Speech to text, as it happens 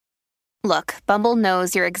Look, Bumble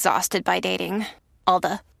knows you're exhausted by dating. All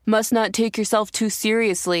the must not take yourself too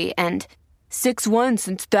seriously and 6'1"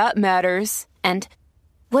 since that matters. And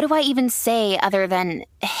what do I even say other than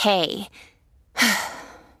hey?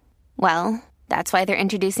 Well, that's why they're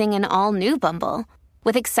introducing an all-new Bumble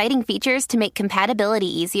with exciting features to make compatibility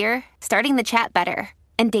easier, starting the chat better,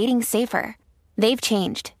 and dating safer. They've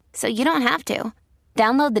changed, so you don't have to.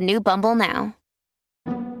 Download the new Bumble now.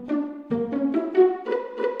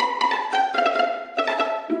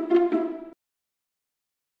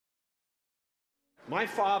 My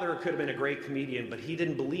father could have been a great comedian, but he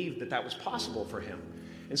didn't believe that that was possible for him.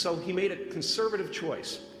 And so he made a conservative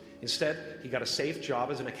choice. Instead, he got a safe job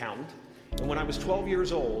as an accountant. And when I was 12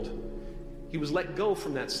 years old, he was let go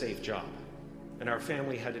from that safe job. And our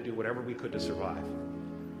family had to do whatever we could to survive.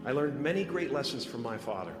 I learned many great lessons from my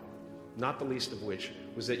father, not the least of which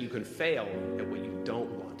was that you can fail at what you don't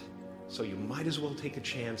want. So you might as well take a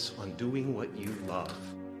chance on doing what you love.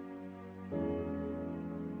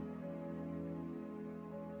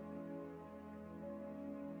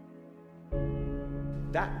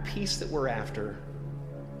 That peace that we're after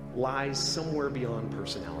lies somewhere beyond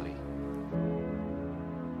personality.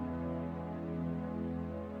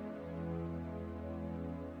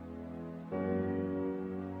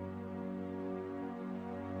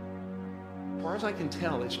 As far as I can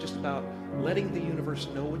tell, it's just about letting the universe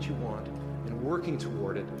know what you want and working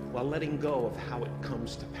toward it while letting go of how it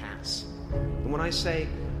comes to pass. And when I say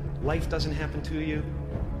life doesn't happen to you,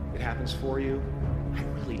 it happens for you, I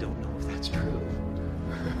really don't know if that's true.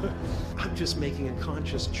 I'm just making a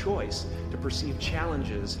conscious choice to perceive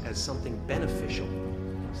challenges as something beneficial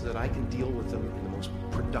so that I can deal with them in the most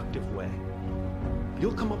productive way.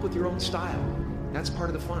 You'll come up with your own style. That's part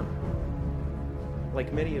of the fun.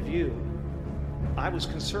 Like many of you, I was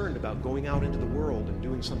concerned about going out into the world and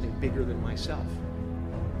doing something bigger than myself,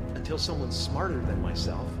 until someone smarter than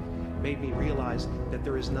myself made me realize that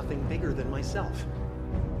there is nothing bigger than myself.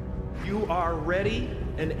 You are ready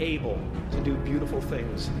and able to do beautiful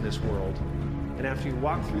things in this world. And after you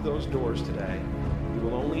walk through those doors today, you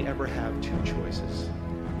will only ever have two choices: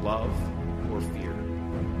 love or fear.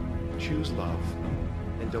 Choose love,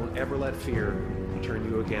 and don't ever let fear turn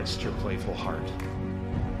you against your playful heart.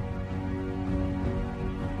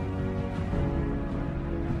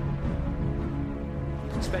 You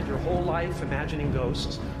can spend your whole life imagining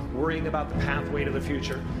ghosts, worrying about the pathway to the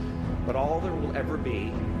future, but all there will ever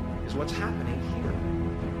be is what's happening here,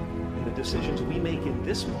 and the decisions we make in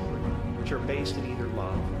this moment, which are based in either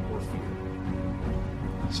love or fear.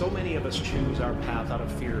 So many of us choose our path out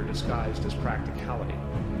of fear disguised as practicality.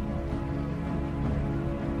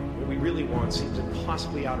 What we really want seems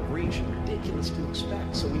impossibly out of reach and ridiculous to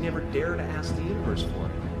expect, so we never dare to ask the universe for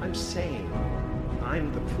it. I'm saying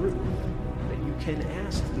I'm the proof that you can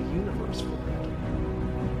ask the universe for it.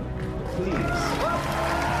 Please.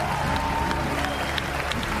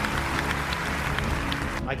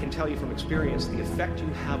 I can tell you from experience, the effect you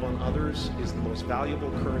have on others is the most valuable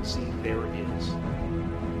currency there is.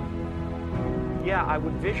 Yeah, I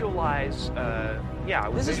would visualize,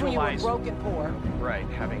 This is when you were broke and poor. Right,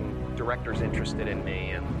 having directors interested in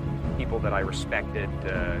me and people that I respected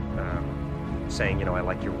saying, you know, I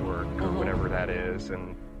like your work or whatever that is.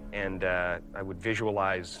 And I would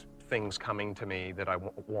visualize things coming to me that I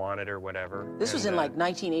wanted or whatever. This was in like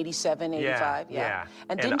 1987, 85? Yeah.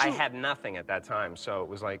 And I had nothing at that time, so it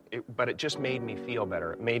was like, but it just made me feel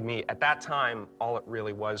better. It made me, at that time, all it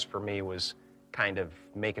really was for me was kind of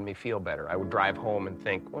making me feel better. I would drive home and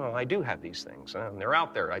think, well, I do have these things, and they're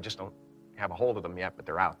out there. I just don't have a hold of them yet, but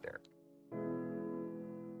they're out there.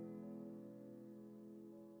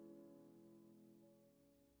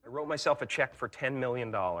 I wrote myself a check for $10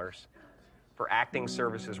 million. For acting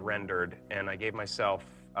services rendered, and I gave myself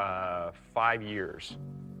 5 years,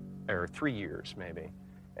 or 3 years maybe,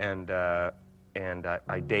 and I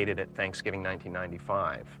dated it Thanksgiving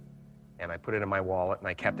 1995, and I put it in my wallet and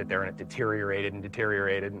I kept it there, and it deteriorated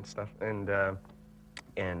and stuff, but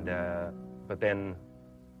then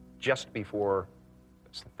just before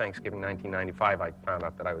Thanksgiving 1995, I found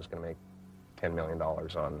out that I was going to make $10 million on, I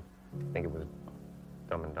think it was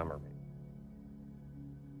Dumb and Dumber.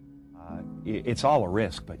 It's all a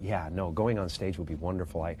risk, but yeah, no, going on stage would be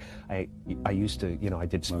wonderful. I used to, I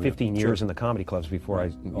did 15 years in the comedy clubs before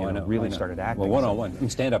I really started acting. Well, one-on-one, in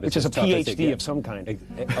stand-up, which is a PhD of some kind.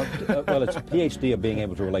 Well, it's a PhD of being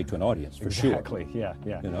able to relate to an audience, for sure. Exactly, yeah.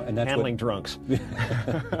 And that's handling drunks.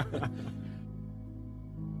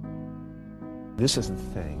 This is the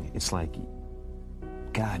thing. It's like,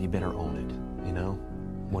 God, you better own it,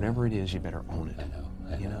 Whatever it is, you better own it. I know.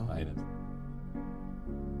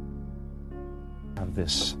 Have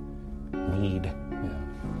this need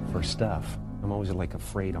for stuff. I'm always like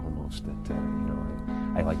afraid almost that,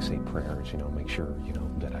 I like to say prayers, make sure,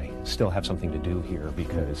 that I still have something to do here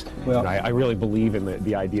because I really believe in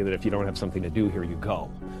the idea that if you don't have something to do here, you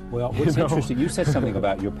go. Well, what's interesting, you said something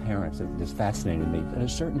about your parents that just fascinated me. At a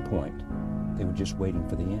certain point, they were just waiting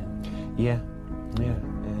for the end. Yeah,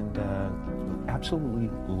 and absolutely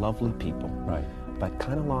lovely people. Right. But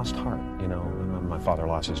kind of lost heart, My father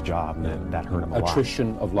lost his job, and that hurt him a lot.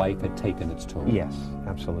 Attrition of life had taken its toll. Yes,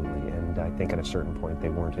 absolutely. And I think at a certain point they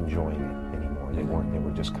weren't enjoying it anymore. They weren't. They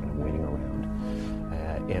were just kind of waiting around.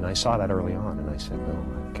 And I saw that early on, and I said, no,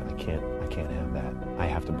 I can't have that. I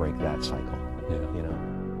have to break that cycle.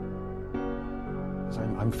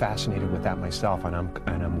 I'm fascinated with that myself, and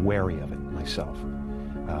I'm wary of it myself,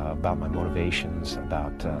 about my motivations,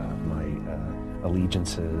 about my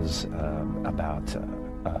allegiances, about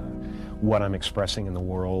what I'm expressing in the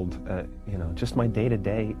world, just my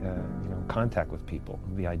day-to-day, contact with people.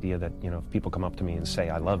 The idea that, if people come up to me and say,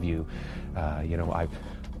 I love you,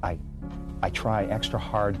 I try extra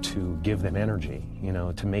hard to give them energy,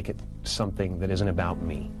 to make it something that isn't about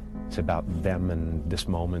me. It's about them and this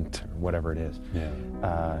moment, or whatever it is.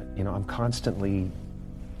 I'm constantly,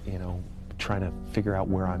 trying to figure out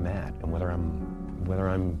where I'm at and whether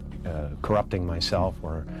I'm corrupting myself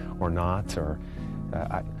or not, or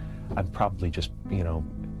I'm probably just,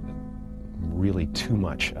 really too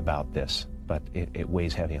much about this, but it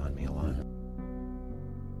weighs heavy on me a lot.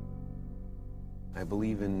 I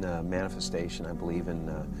believe in manifestation. I believe in,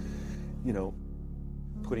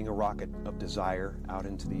 putting a rocket of desire out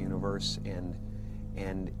into the universe, and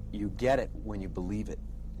you get it when you believe it.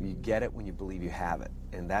 You get it when you believe you have it,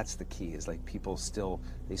 and that's the key. Is like people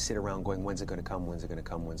they sit around going, when's it going to come, when's it going to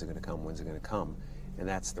come, when's it going to come, when's it going to come, and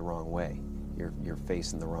that's the wrong way. You're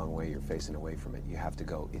facing the wrong way. You're facing away from it. You have to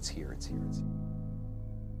go, it's here, it's here, it's here.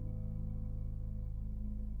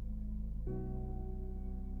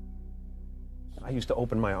 I used to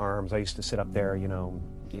open my arms. I used to sit up there,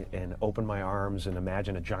 and open my arms and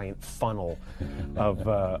imagine a giant funnel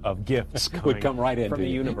of gifts coming would come right into from the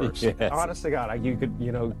universe. Yes. Honest to God, you could,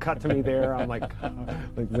 cut to me there. I'm like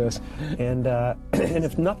this, and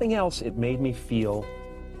if nothing else, it made me feel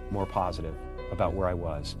more positive about where I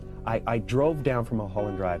was. I drove down from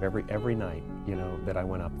Mulholland Drive every night, that I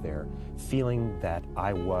went up there, feeling that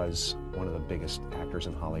I was one of the biggest actors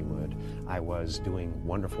in Hollywood. I was doing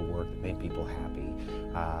wonderful work that made people happy.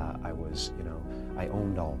 I was, I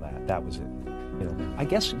owned all that. That was it. I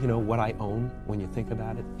guess, what I own, when you think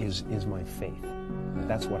about it, is my faith.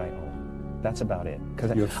 That's what I own. That's about it.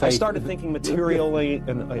 Because I started thinking materially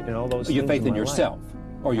and all those things. Your faith in yourself. Life.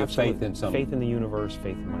 Or your Absolutely. faith in some... Faith in the universe,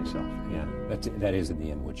 faith in myself. Yeah. That is in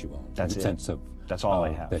the end what you own. That's the it. Sense of... That's all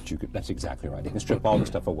I have. That's exactly right. You can strip all the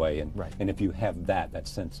stuff away, and right. And if you have that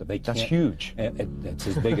sense of... That's huge. It's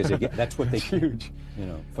as big as it gets. That's what they... huge.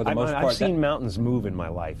 For the most part... I've seen mountains move in my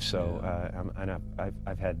life, so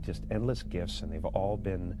I've had just endless gifts, and they've all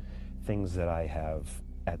been things that I have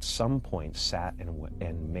at some point sat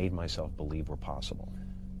and made myself believe were possible.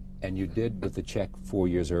 And you did with the check 4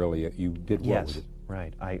 years earlier. You did what with it?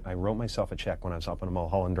 Right. I wrote myself a check when I was up on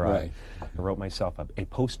Mulholland Drive. Right. I wrote myself a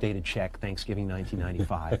post-dated check, Thanksgiving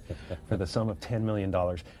 1995, for the sum of $10 million.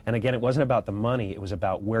 And again, it wasn't about the money. It was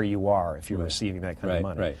about where you are if you're receiving that kind of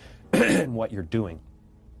money and what you're doing.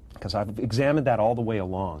 Because I've examined that all the way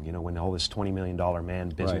along, when all this $20 million man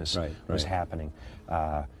business was happening.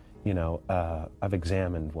 I've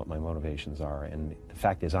examined what my motivations are. And the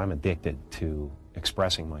fact is I'm addicted to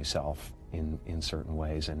expressing myself in certain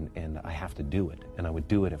ways, and I have to do it, and I would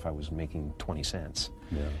do it if I was making 20 cents.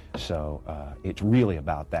 Yeah. So it's really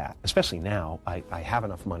about that. Especially now, I have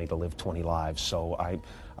enough money to live 20 lives, so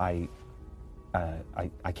I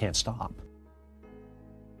can't stop.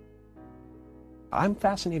 I'm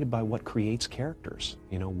fascinated by what creates characters.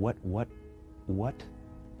 What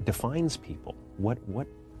defines people. What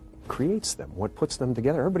creates them. What puts them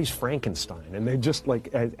together. Everybody's Frankenstein, and they just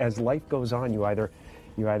as life goes on, you either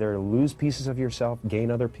lose pieces of yourself,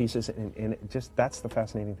 gain other pieces, and that's the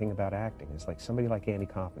fascinating thing about acting. It's like somebody like Andy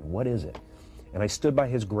Kaufman. What is it? And I stood by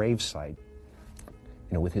his gravesite,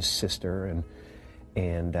 with his sister,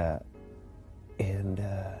 and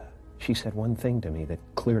she said one thing to me that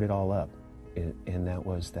cleared it all up, and that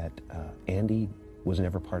was that Andy was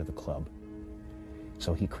never part of the club,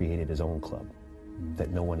 so he created his own club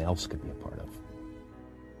that no one else could be a part of.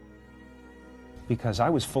 Because I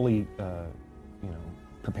was fully,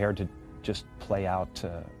 prepared to just play out,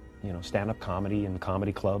 stand-up comedy in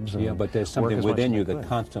comedy clubs. And but there's something within you that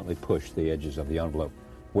constantly pushed the edges of the envelope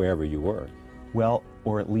wherever you were. Well,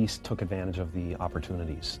 or at least took advantage of the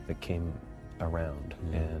opportunities that came around,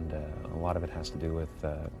 and a lot of it has to do with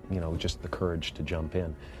just the courage to jump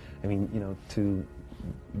in. I mean, to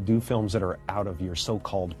do films that are out of your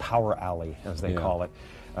so-called power alley, as they call it,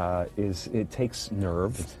 it takes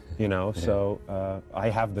nerve, So I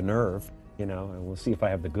have the nerve, and we'll see if I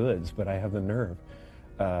have the goods, but I have the nerve,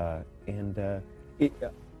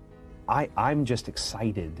 I'm just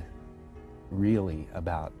excited, really,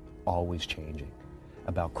 about always changing,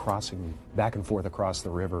 about crossing back and forth across the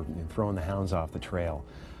river and throwing the hounds off the trail.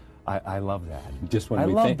 I love that. Just when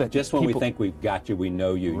we think we've got you, we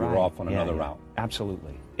know you, you're off on another route.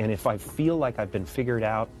 Absolutely. And if I feel like I've been figured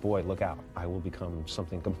out, boy, look out. I will become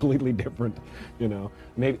something completely different,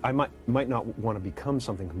 Maybe I might not want to become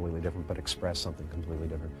something completely different, but express something completely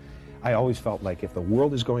different. I always felt like if the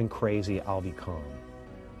world is going crazy, I'll be calm.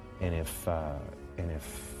 And if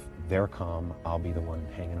they're calm, I'll be the one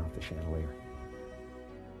hanging off the chandelier.